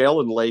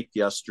 Jalen Lake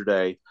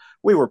yesterday,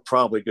 we were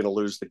probably going to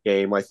lose the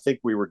game. I think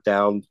we were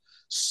down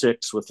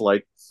 6 with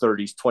like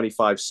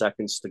 25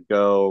 seconds to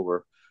go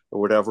or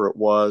whatever it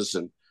was.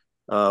 And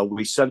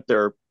we sent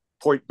their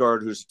point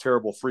guard, who's a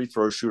terrible free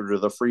throw shooter, to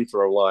the free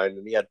throw line.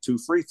 And he had 2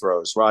 free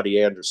throws,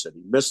 Roddy Anderson.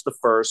 He missed the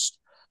first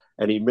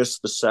and he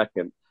missed the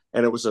second.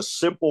 And it was a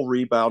simple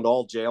rebound.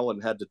 All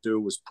Jalen had to do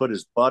was put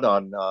his butt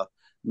on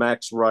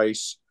Max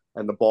Rice,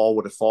 and the ball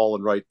would have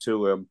fallen right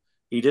to him.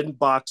 He didn't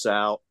box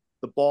out.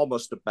 The ball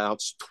must have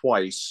bounced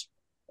twice,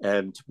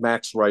 and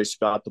Max Rice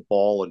got the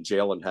ball, and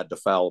Jalen had to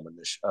foul him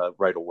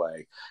right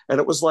away. And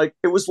it was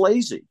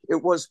lazy.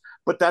 It was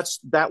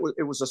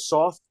a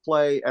soft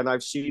play, and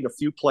I've seen a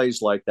few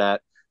plays like that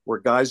where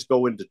guys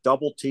go into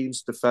double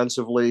teams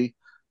defensively,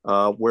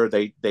 where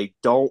they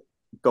don't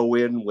go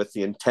in with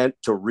the intent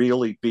to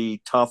really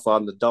be tough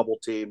on the double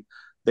team.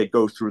 They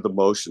go through the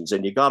motions,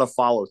 and you got to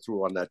follow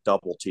through on that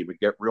double team and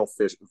get real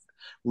fierce,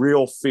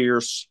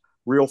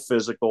 real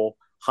physical,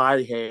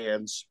 high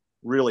hands,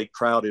 really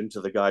crowd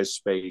into the guy's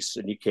space,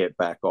 and you can't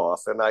back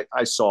off. And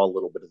I saw a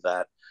little bit of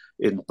that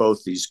in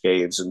both these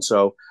games. And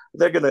so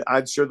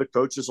I'm sure the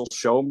coaches will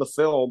show them the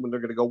film, and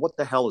they're going to go, what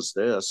the hell is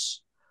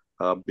this?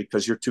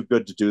 Because you're too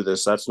good to do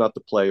this. That's not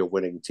the play a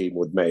winning team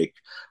would make.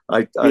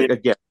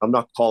 Again, I'm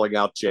not calling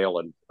out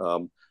Jalen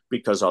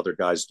because other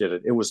guys did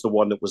it. It was the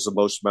one that was the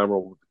most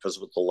memorable because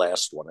it was the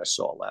last one I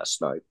saw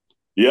last night.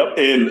 Yep,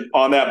 and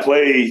on that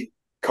play,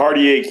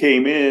 Cartier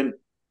came in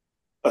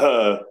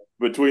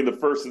between the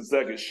first and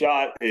second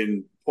shot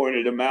and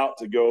pointed him out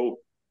to go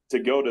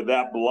to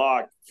that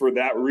block for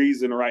that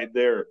reason right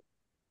there,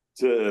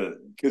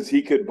 because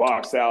he could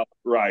box out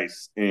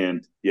Rice,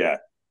 and yeah,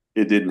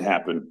 it didn't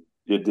happen.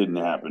 It didn't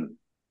happen.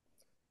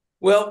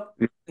 Well,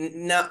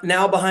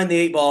 now behind the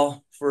 8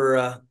 ball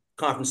for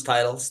conference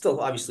title. Still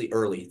obviously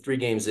early, 3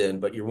 games in,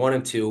 but you're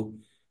 1-2. You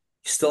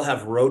still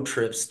have road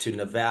trips to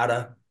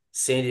Nevada,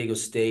 San Diego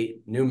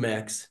State, New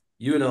Mex,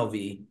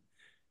 UNLV.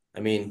 I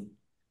mean,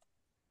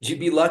 you'd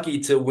be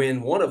lucky to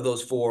win one of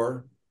those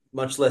 4,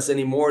 much less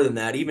any more than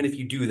that. Even if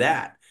you do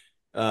that,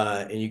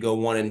 and you go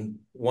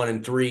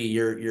 1-3,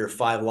 you're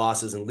 5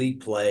 losses in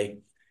league play.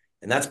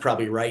 And that's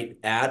probably right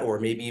at,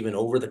 or maybe even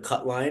over the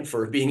cut line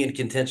for being in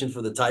contention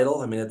for the title.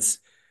 I mean, it's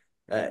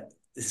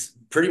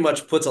pretty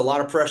much puts a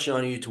lot of pressure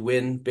on you to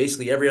win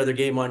basically every other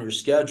game on your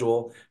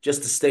schedule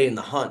just to stay in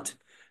the hunt.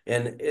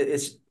 And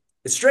it's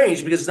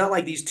strange because it's not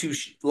like these 2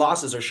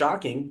 losses are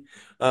shocking.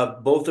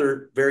 Both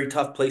are very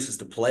tough places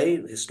to play.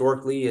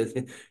 Historically,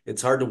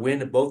 it's hard to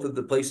win at both of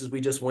the places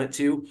we just went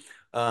to.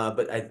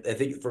 But I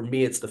think for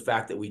me, it's the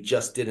fact that we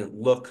just didn't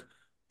look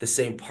the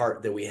same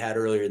part that we had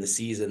earlier in the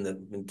season,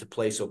 that to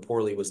play so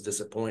poorly was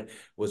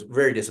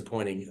very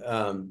disappointing.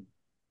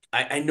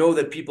 I know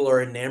that people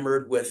are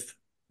enamored with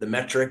the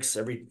metrics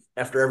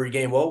after every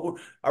game. Well,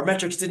 our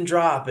metrics didn't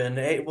drop, and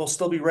hey, we'll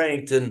still be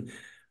ranked. And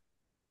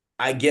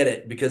I get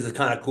it because it's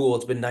kind of cool.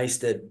 It's been nice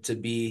to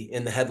be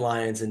in the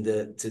headlines and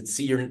to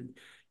see your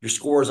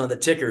scores on the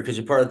ticker because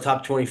you're part of the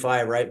top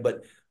 25, right?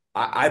 But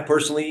I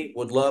personally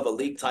would love a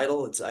league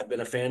title. I've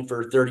been a fan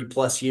for 30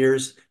 plus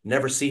years,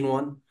 never seen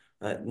one.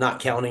 Not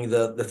counting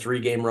the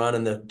 3-game run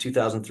in the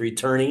 2003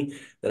 tourney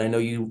that I know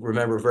you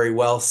remember very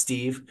well,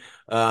 Steve.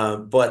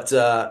 But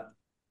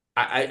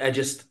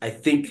I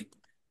think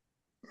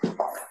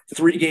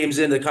 3 games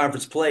into the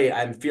conference play,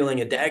 I'm feeling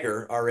a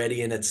dagger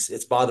already, and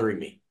it's bothering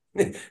me.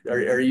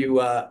 Are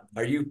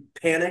you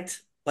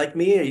panicked like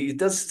me? It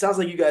sounds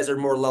like you guys are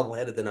more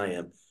level-headed than I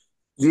am.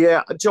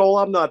 Yeah, Joel,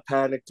 I'm not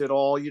panicked at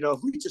all.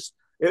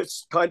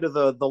 It's kind of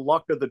the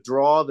luck of the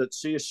draw that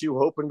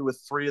CSU opened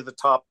with 3 of the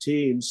top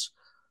teams.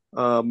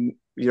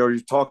 You're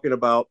talking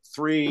about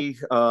 3.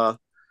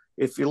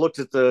 If you looked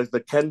at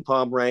the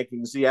KenPom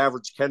rankings, the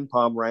average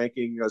KenPom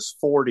ranking is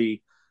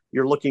 40.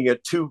 You're looking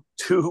at two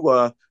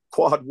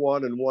quad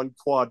 1 and 1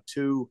 quad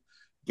 2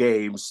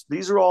 games.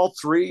 These are all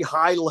 3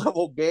 high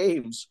level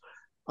games,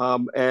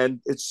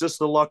 and it's just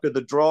the luck of the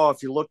draw.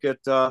 If you look at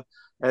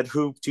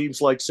who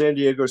teams like San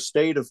Diego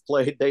State have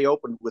played, they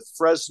opened with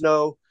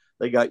Fresno,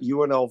 they got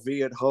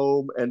UNLV at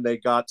home, and they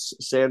got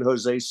San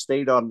Jose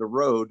State on the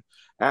road.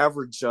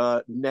 Average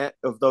net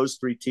of those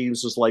 3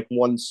 teams is like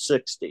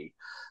 160.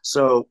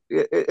 So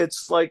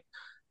it's like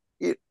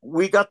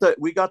we got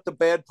the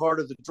bad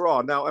part of the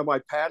draw. Now, am I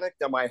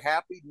panicked? Am I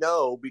happy?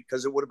 No,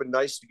 because it would have been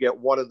nice to get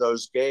one of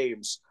those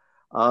games.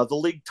 The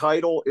league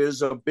title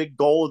is a big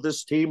goal of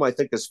this team. I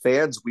think as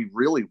fans, we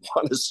really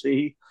want to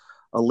see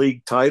a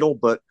league title,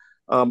 but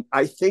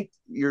I think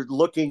you're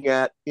looking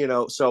at,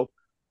 so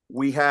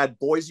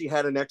Boise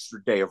had an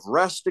extra day of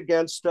rest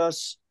against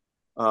us.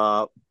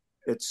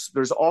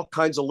 There's all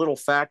kinds of little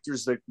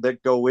factors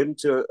that go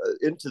into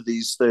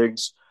these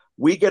things.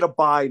 We get a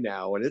bye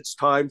now, and it's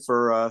time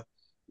for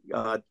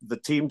the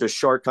team to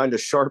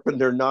sharpen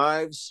their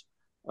knives,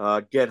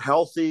 get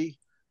healthy,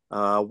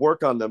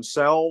 work on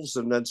themselves,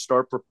 and then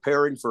start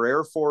preparing for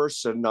Air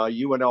Force and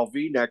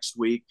UNLV next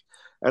week.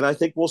 And I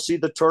think we'll see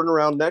the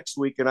turnaround next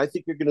week. And I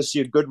think you're going to see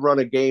a good run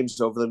of games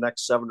over the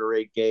next 7 or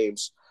 8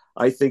 games.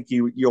 I think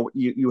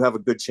you have a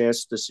good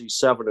chance to see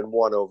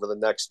 7-1 over the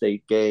next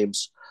 8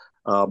 games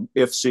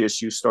if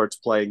CSU starts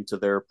playing to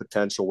their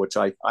potential, which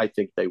I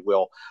think they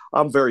will.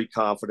 I'm very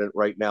confident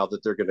right now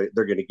that they're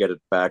gonna get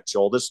it back,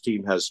 Joel. This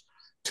team has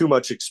too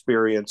much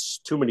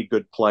experience, too many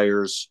good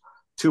players,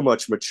 too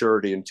much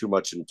maturity, and too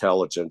much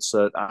intelligence.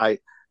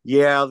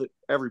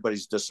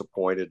 Everybody's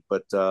disappointed,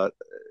 but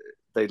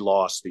they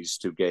lost these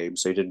 2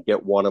 games. They didn't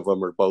get one of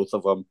them or both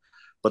of them.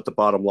 But the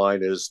bottom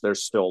line is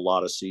there's still a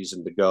lot of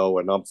season to go,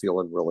 and I'm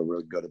feeling really,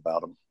 really good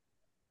about them.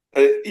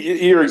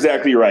 You're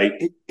exactly right.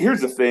 Here's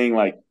the thing,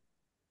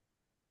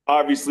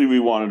 obviously we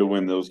wanted to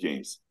win those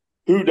games.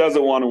 Who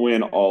doesn't want to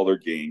win all their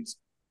games?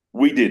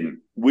 We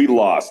didn't. We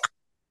lost.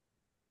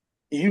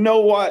 You know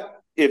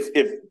what? If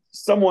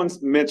someone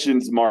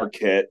mentions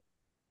Marquette,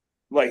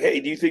 hey,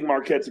 do you think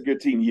Marquette's a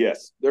good team?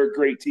 Yes, they're a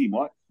great team.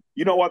 What?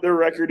 You know what their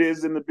record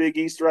is in the Big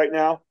East right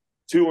now?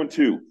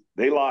 2-2.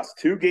 They lost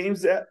 2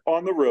 games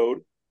on the road,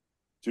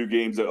 2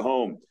 games at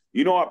home.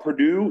 You know what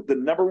Purdue, the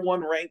number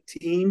 1 ranked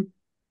team,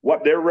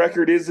 what their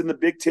record is in the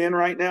Big Ten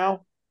right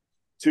now?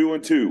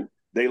 2-2.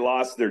 They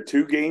lost their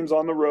 2 games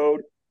on the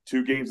road,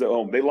 2 games at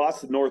home. They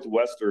lost to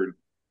Northwestern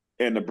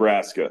and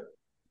Nebraska.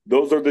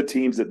 Those are the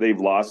teams that they've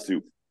lost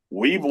to.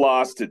 We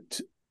lost to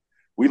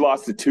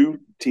 2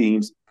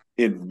 teams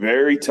in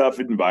very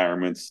tough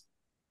environments,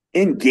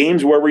 in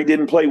games where we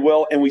didn't play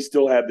well, and we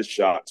still had the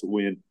shot to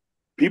win.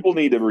 People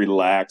need to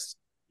relax.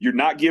 You're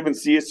not giving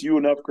CSU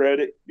enough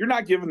credit. You're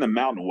not giving the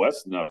Mountain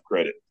West enough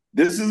credit.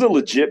 This is a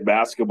legit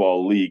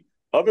basketball league.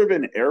 Other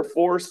than Air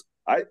Force,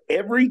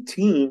 every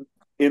team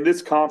in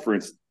this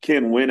conference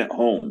can win at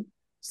home.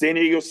 San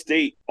Diego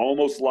State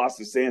almost lost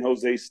to San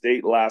Jose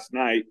State last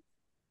night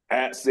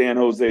at San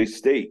Jose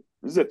State.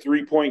 This is a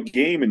 3-point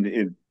game,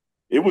 and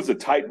it was a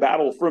tight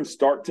battle from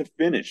start to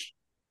finish.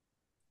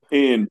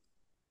 And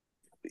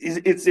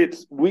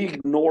we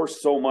ignore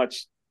so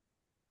much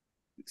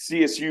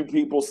CSU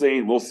people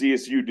saying, well,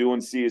 CSU doing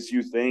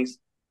CSU things.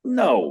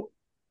 No.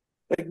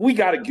 We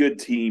got a good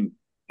team,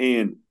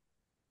 and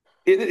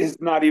it is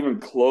not even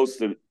close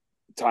to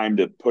time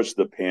to push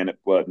the panic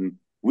button.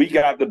 We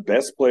got the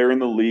best player in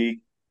the league.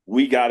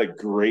 We got a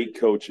great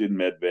coach in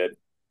Medved.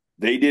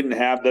 They didn't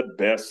have the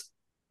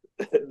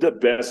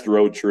best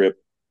road trip.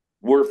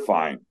 We're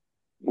fine.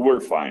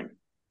 We're fine.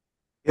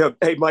 Yeah.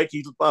 Hey,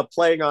 Mikey,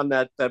 playing on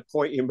that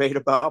point you made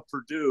about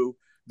Purdue,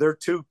 their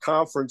 2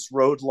 conference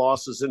road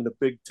losses in the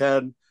Big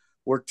Ten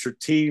were to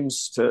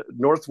teams, to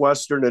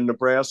Northwestern and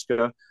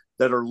Nebraska,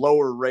 that are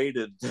lower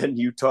rated than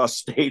Utah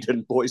State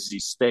and Boise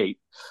State.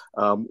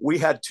 We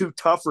had 2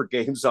 tougher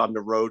games on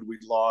the road we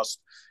lost,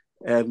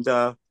 and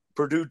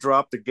Purdue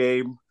dropped a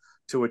game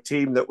to a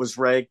team that was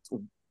ranked,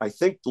 I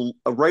think,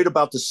 right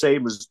about the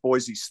same as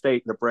Boise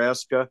State,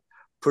 Nebraska.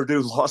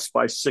 Purdue lost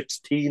by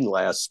 16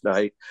 last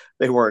night.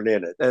 They weren't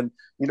in it. And,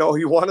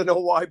 you want to know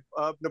why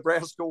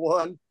Nebraska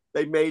won?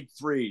 They made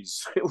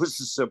threes. It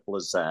was as simple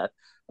as that.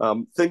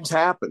 Things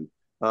happen.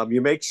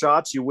 You make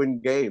shots, you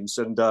win games.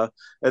 And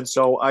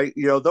so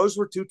those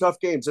were 2 tough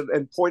games.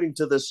 And pointing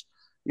to this,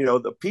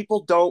 the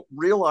people don't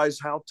realize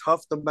how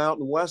tough the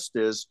Mountain West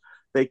is.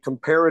 They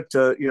compare it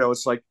to,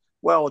 it's like,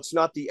 well, it's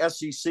not the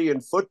SEC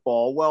in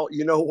football. Well,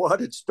 you know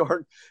what? It's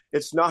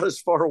not as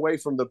far away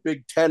from the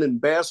Big Ten in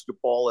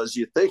basketball as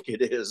you think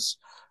it is.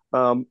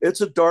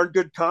 It's a darn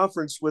good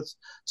conference with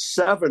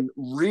 7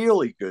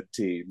 really good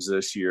teams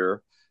this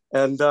year.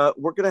 And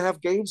we're going to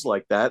have games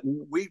like that.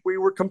 And we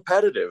were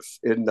competitive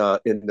in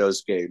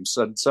those games.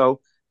 And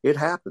so it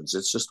happens.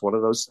 It's just one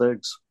of those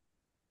things.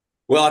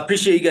 Well, I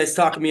appreciate you guys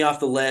talking me off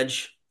the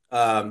ledge.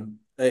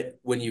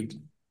 When you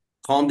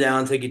calm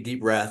down, take a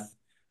deep breath,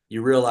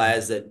 you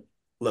realize that,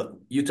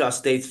 look, Utah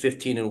State's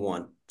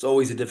 15-1. It's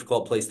always a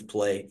difficult place to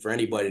play for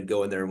anybody to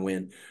go in there and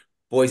win.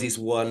 Boise's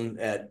won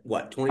at,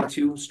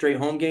 22 straight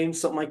home games,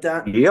 something like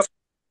that? Yep.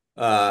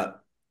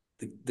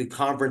 The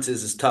conference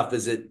is as tough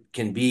as it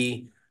can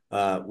be.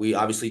 We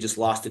obviously just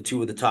lost to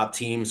 2 of the top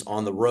teams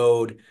on the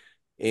road.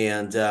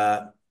 And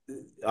on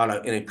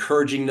an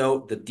encouraging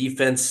note, the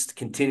defense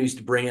continues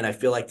to bring in. I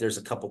feel like there's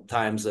a couple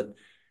times that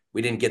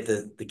we didn't get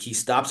the key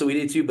stops that we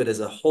needed to. But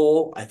as a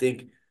whole, I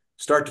think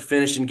start to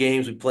finish in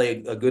games, we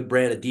play a good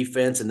brand of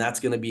defense, and that's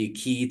going to be a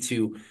key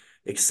to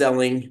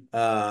excelling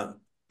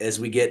as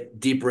we get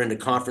deeper into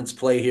conference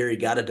play here. You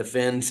got to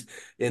defend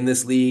in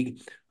this league.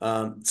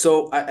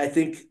 So I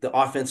think the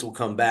offense will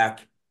come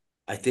back.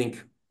 I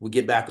think we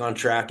get back on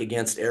track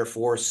against Air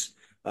Force.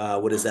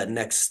 What is that,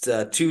 next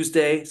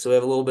Tuesday? So we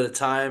have a little bit of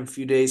time, a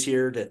few days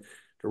here to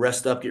to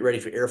rest up, get ready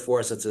for Air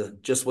Force. That's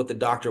just what the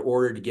doctor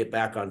ordered to get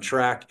back on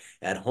track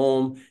at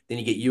home. Then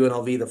you get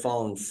UNLV the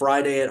following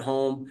Friday at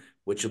home,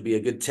 which will be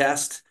a good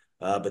test.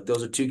 But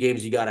those are 2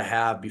 games you got to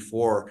have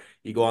before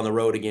you go on the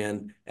road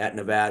again at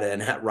Nevada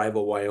and at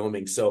rival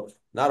Wyoming. So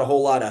not a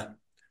whole lot of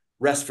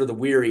rest for the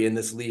weary in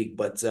this league.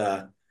 But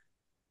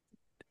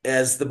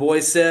as the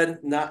boys said,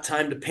 not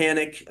time to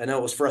panic. I know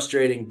it was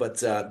frustrating,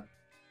 but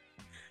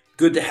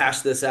good to hash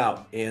this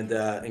out, and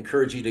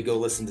encourage you to go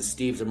listen to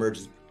Steve's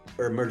emergency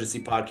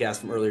podcast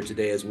from earlier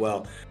today as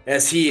well,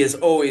 as he is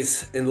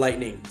always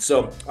enlightening.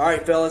 So, all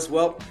right, fellas.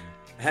 Well,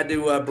 I had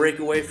to break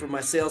away from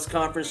my sales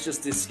conference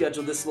just to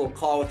schedule this little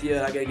call with you.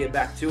 I got to get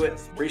back to it.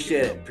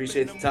 Appreciate it.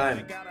 Appreciate the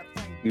time.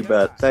 You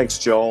bet. Thanks,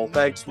 Joel.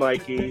 Thanks,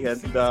 Mikey.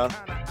 And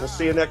we'll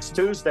see you next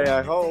Tuesday,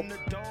 I hope.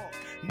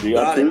 See you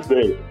on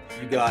Tuesday.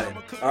 You got it.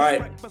 All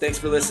right. Thanks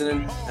for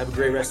listening. Have a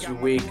great rest of your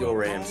week. Go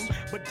Rams.